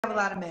have a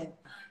lot of men.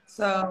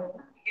 So,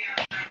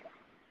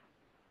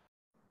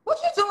 what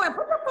you doing?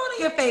 Put your phone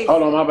in your face.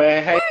 Hold on, my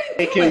bad.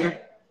 Hey, Kendra.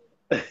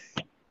 What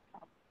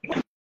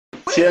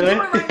are you doing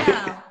right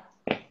now?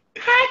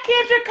 Hi,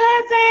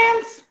 Kendra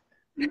Cousins.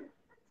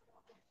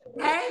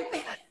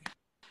 Hey,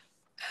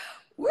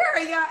 where are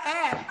y'all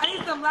at? I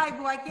need some light,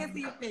 boy. I can't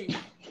see your face.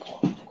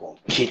 I'm gonna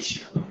get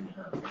you.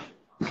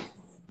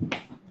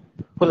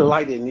 Put a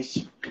light in this.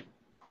 Can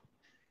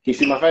you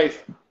see my face?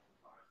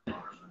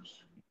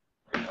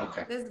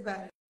 Okay. This is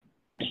better.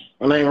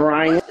 My name is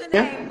Ryan. What's your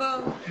name,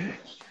 boo?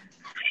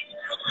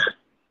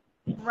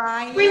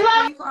 Ryan. We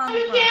love you from?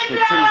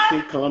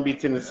 Tennessee, Columbia,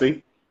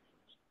 Tennessee.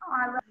 Oh,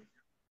 I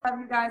love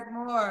you guys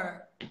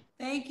more.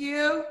 Thank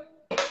you.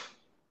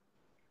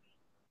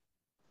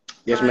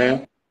 Yes,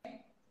 ma'am.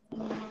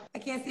 I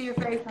can't see your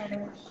face, honey.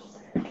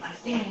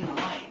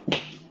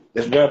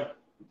 That's better.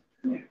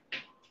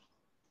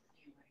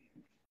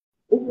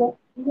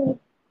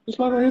 It's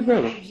like right here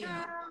better.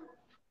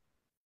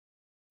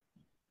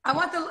 I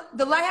want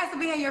the light has to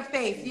be in your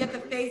face. You have to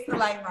face the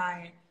light,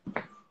 Ryan.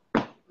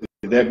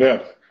 Is that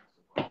better?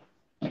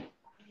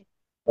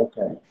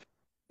 Okay.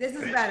 This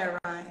is better,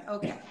 Ryan.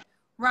 Okay.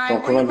 Ryan,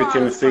 From Columbia,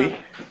 Tennessee.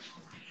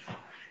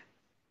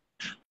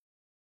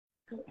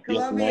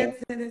 Columbia,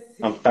 yes,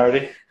 Tennessee. I'm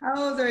 30.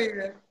 How old are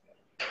you?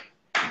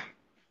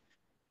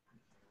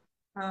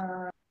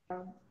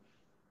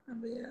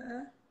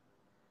 Columbia,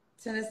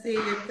 Tennessee,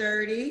 you're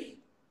 30.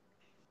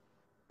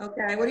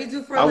 Okay, what do you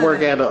do for a living? I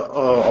work at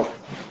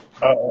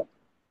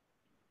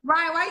Ryan,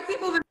 why you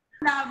keep moving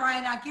now,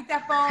 Ryan? Now get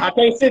that phone. I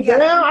can't sit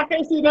down. I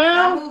can't sit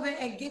down. Stop moving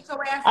and get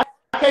your ass.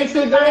 I can't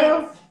sit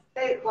down.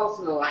 Stay close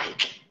to the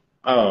light.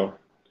 Oh,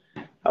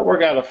 I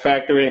work at a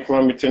factory in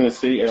Columbia,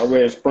 Tennessee. I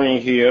wear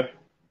Spring Hill.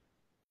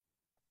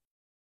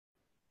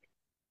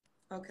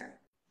 Okay.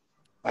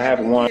 I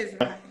have one. Kids,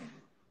 Ryan?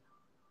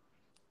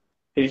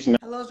 He's 9.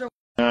 Hello, your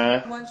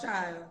one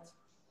child.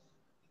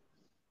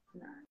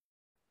 9.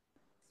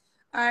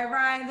 All right,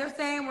 Ryan, they're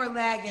saying we're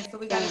lagging, so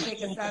we got to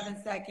take a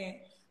 7-second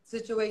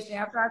situation.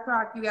 After I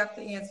talk, you have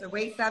to answer.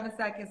 Wait 7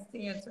 seconds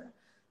to answer.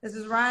 This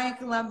is Ryan,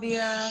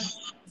 Columbia,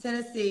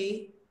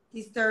 Tennessee.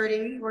 He's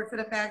 30, works at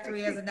a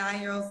factory, has a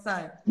 9-year-old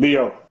son.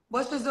 Leo.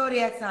 What's your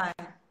zodiac sign?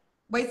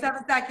 Wait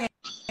 7 seconds.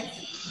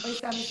 Wait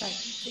 7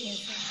 seconds to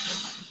answer.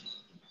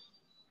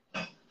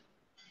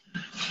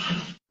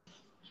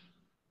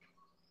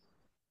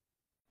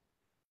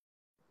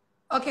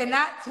 Okay,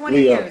 not 20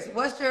 Leo. years.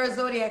 What's your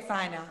zodiac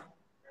sign now?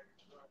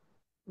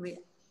 Leo.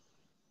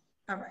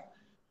 All right.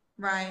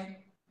 Ryan,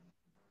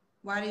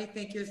 why do you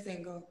think you're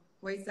single?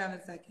 Wait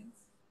 7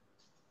 seconds.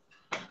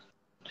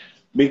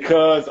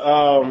 Because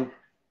I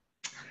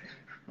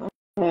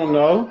don't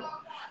know.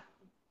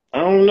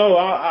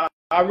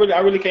 I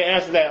really can't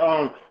answer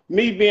that.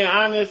 Me being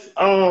honest,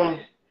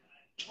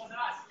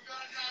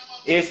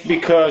 it's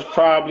because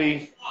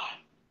probably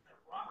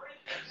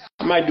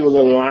I might do a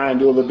little lying,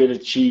 do a little bit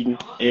of cheating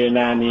every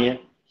now and then.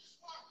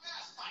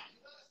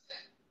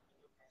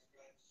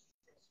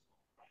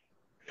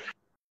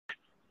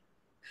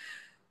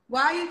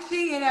 Why are you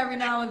cheating every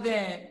now and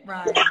then,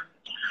 Ryan?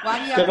 Why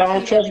do you Because have I to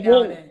don't cheat every trust now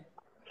and women. then?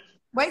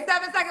 Wait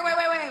 7 seconds. Wait.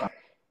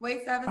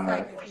 Wait 7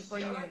 seconds before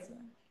you answer.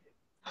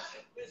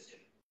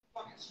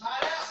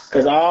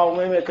 Because all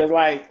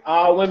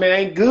women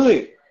ain't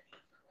good.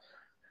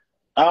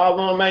 All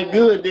of them ain't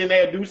good. Then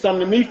they'll do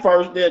something to me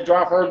first. They'll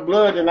draw first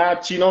blood, and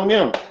I'll cheat on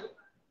them.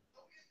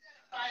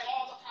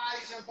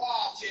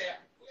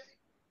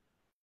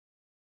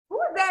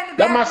 Who is that in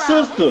the background? That's my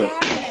sister.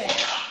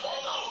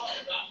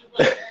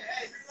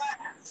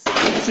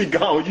 She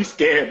gone. You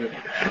scared her.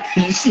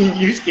 You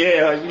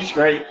scared her. You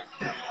straight.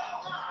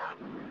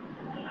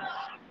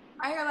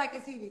 I hear like a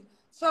TV.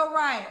 So,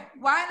 Ryan,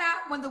 why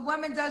not, when the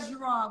woman does you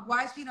wrong,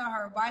 why cheat on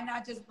her? Why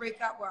not just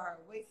break up with her?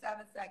 Wait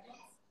 7 seconds.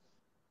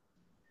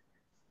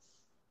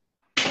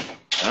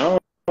 I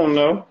don't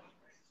know.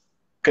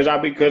 Because I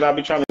be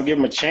trying to give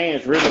them a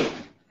chance, really.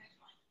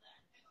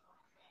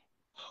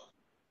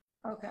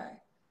 Okay.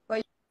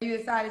 But you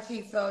decided to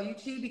cheat. So you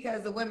cheat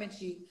because the women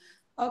cheat.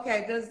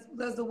 Okay.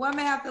 Does the woman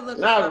have to look?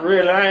 Not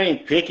really. I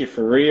ain't picky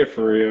for real.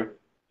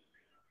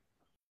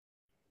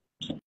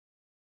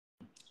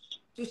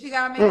 Do she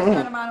got to make a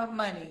certain amount of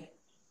money?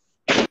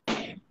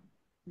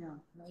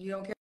 No, you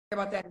don't care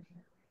about that.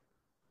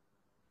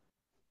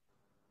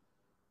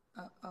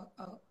 Okay.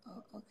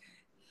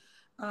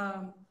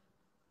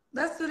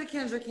 Let's do the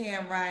Kendra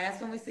cam, Ryan.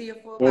 That's when we see your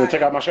full body. You want to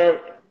take out my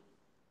shirt?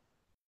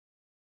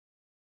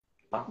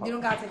 You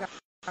don't got to take out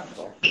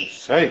your shirt.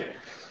 Say,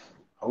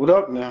 hold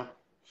up now.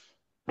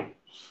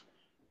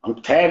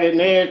 I'm tatted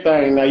and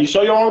everything. Now, you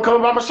sure you don't want to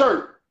come by my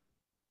shirt?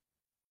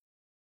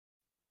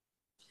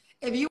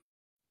 If you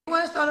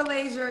want to show the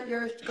ladies your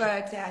go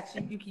ahead, attach.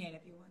 You can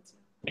if you want to.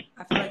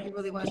 I feel like you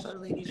really want to show the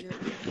ladies your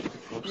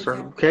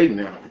okay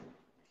now.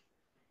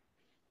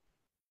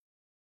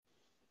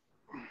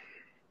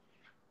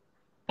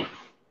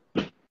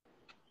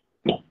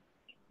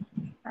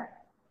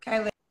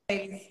 Okay,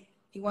 ladies.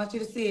 He wants you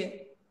to see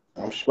it.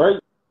 I'm straight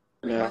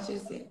now. He wants you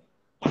to see it.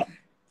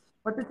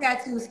 What the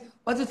tattoos?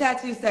 What do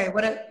tattoos say?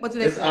 What do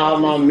they It's say? all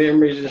my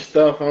memories and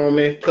stuff on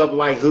me. Couple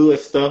like hood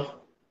stuff.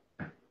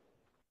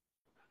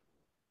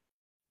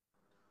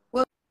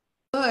 What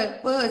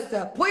hood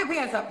stuff? Pull your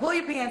pants up. Pull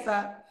your pants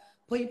up.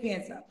 Pull your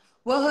pants up.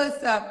 What hood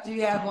stuff do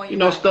you have on You your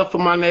know, body? stuff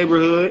from my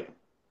neighborhood.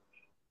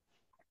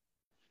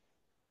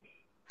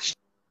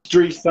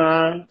 Street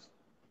signs.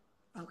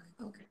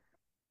 Okay.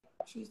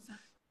 Street sign.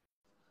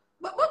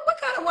 What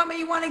kind of woman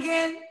you want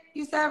again?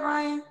 You said,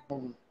 Ryan?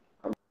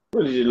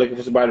 Really just looking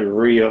for somebody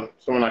real,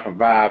 someone I can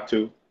vibe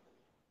to.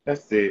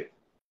 That's it.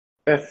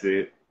 That's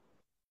it.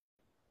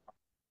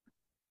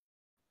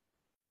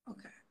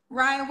 Okay.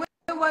 Ryan, when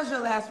was your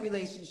last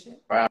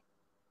relationship? About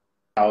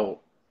 5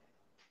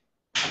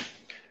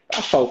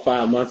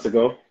 months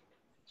ago.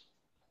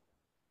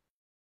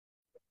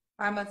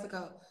 5 months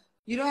ago.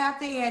 You don't have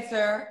to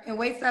answer, and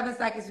wait 7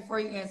 seconds before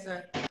you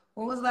answer.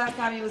 When was the last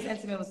time you was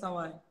intimate with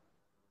someone?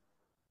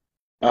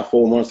 About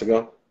 4 months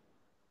ago.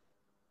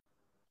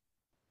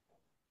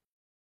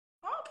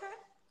 Okay.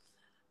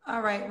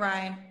 All right,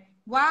 Ryan.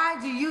 Why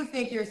do you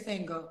think you're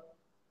single?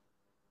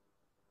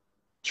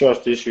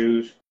 Trust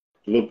issues,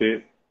 a little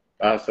bit,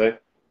 I say.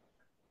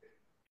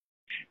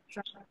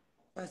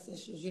 Trust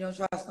issues. You don't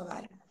trust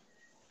nobody.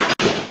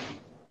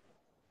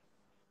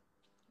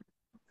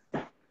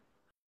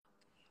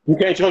 You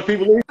can't trust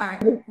people either? All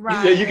right, You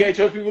Ryan. said you can't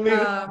trust people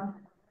either?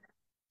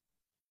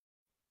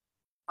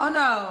 Oh,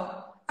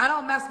 no. I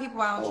don't mess with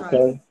people I don't Okay.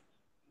 trust.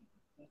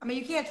 I mean,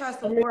 you can't trust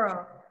the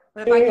world,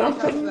 but if I can't I'm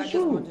trust you, telling I the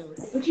just won't truth.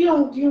 do it. But you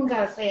don't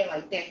gotta say it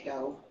like that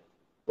though.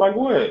 Like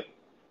what?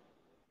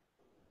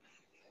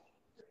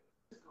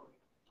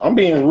 I'm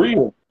being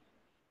real.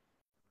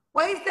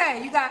 What he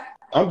say? You got.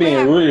 I'm What being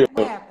happened? real.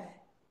 What happened?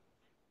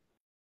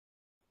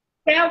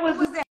 That What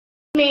was was that?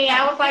 me.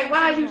 I was like,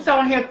 why are you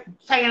so here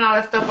saying all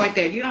that stuff like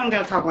that? You don't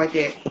gotta talk like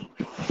that.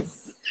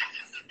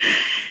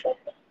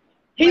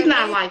 He's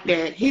not like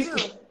that. He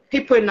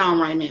putting on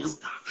right now.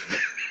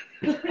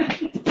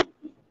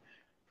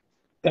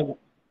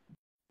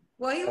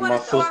 Well, he My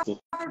want to show off sister.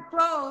 his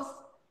clothes.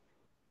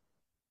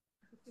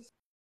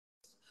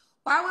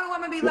 Why would a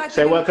woman be lucky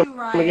Say to be what? with Come you,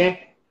 Ryan? again?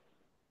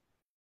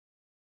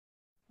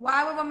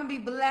 Why would a woman be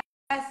blessed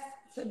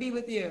to be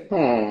with you?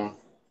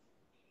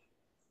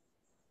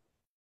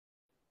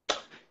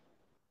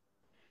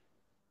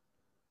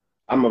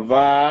 I'm a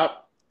vibe.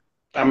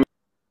 I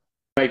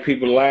make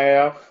people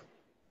laugh.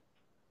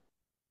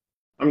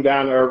 I'm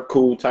down to earth,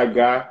 cool type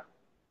guy.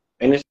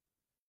 And it's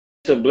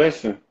a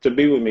blessing to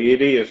be with me.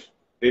 It is.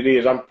 It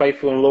is. I'm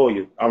faithful and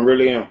loyal. I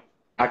really am.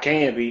 I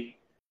can be.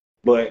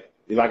 But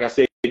like I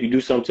said, if you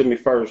do something to me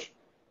first,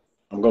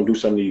 I'm going to do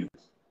something to you.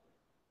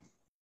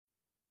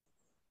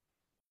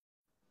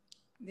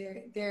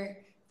 There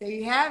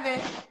you have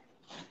it.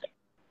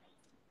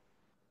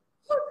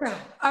 Okay.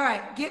 All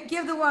right.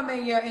 Give the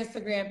woman your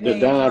Instagram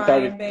page. The Don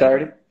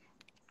 3030.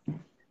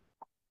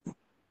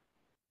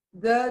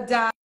 The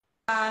Don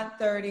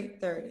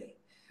 3030.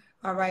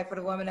 All right. For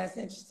the woman that's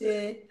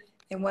interested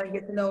and want to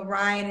get to know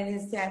Ryan and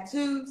his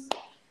tattoos,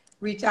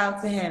 reach out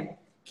to him.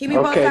 Keep me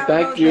posted how it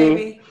goes,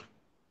 baby.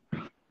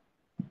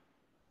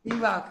 You're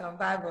welcome.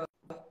 Bye, bro.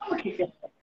 Okay.